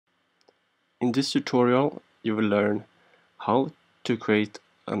In this tutorial, you will learn how to create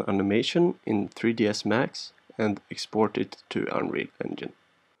an animation in 3ds Max and export it to Unreal Engine.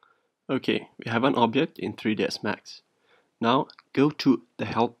 Okay, we have an object in 3ds Max. Now go to the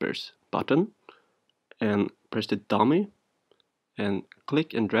Helpers button and press the dummy and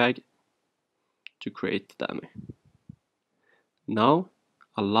click and drag to create the dummy. Now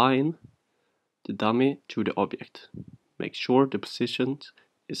align the dummy to the object. Make sure the position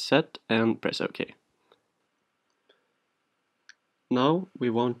is set and press OK. Now we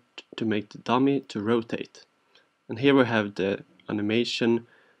want to make the dummy to rotate, and here we have the animation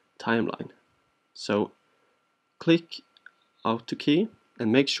timeline. So click Auto key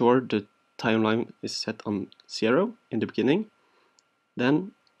and make sure the timeline is set on 0 in the beginning.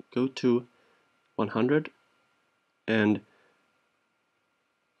 Then go to 100 and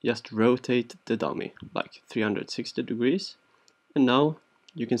just rotate the dummy like 360 degrees. And now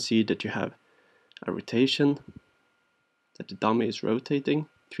you can see that you have a rotation, that the dummy is rotating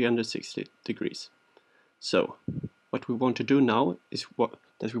 360 degrees. So what we want to do now is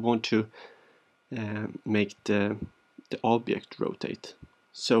that we want to make the object rotate.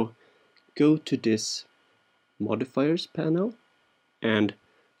 So go to this modifiers panel and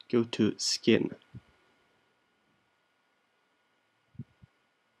go to skin.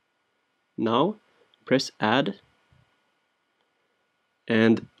 Now press add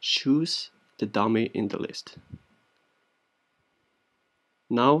and choose the dummy in the list.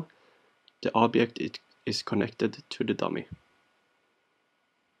 Now the object is connected to the dummy.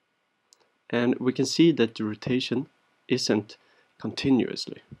 And we can see that the rotation isn't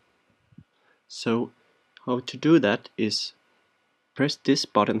continuously. So how to do that is press this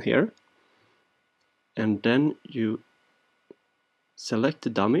button here, and then you select the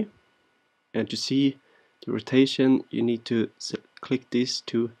dummy, and to see the rotation you need to click these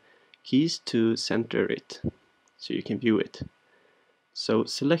two keys to center it so you can view it. So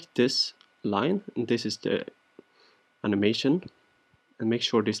select this line, and this is the animation, and make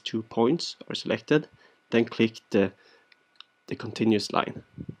sure these 2 points are selected. Then click the continuous line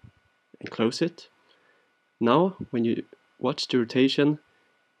and close it. Now when you watch the rotation,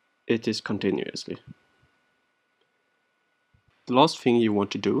 it is continuously. The last thing you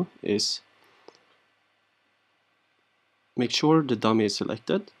want to do is make sure the dummy is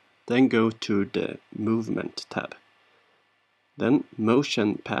selected, then go to the movement tab, then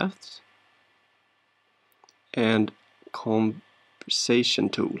motion paths and conversation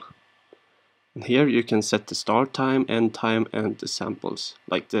tool. And here you can set the start time, end time, and the samples,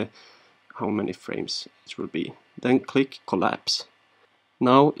 like how many frames it will be. Then click collapse.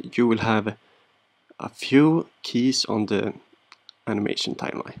 Now you will have a few keys on the animation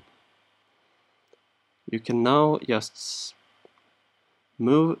timeline. You can now just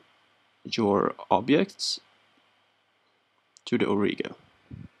move your objects to the Origo.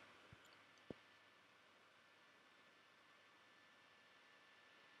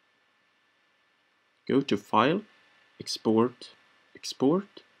 Go to File, Export,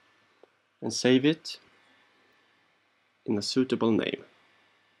 Export, and save it in a suitable name.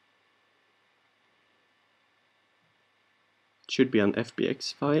 It should be an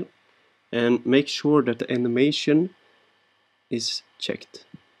FBX file, and make sure that the animation is checked.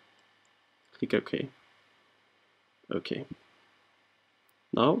 Click OK. OK.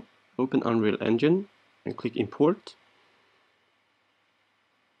 Now open Unreal Engine and click Import.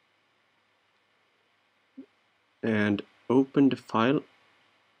 And open the file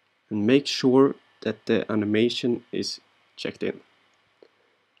and make sure that the animation is checked in.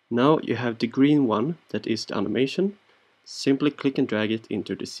 Now you have the green one, that is the animation. Simply click and drag it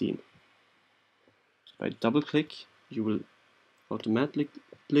into the scene. By double click, you will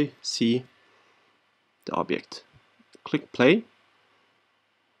automatically see the object. Click play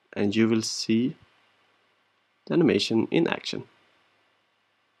and you will see the animation in action.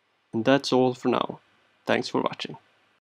 And that's all for now. Thanks for watching.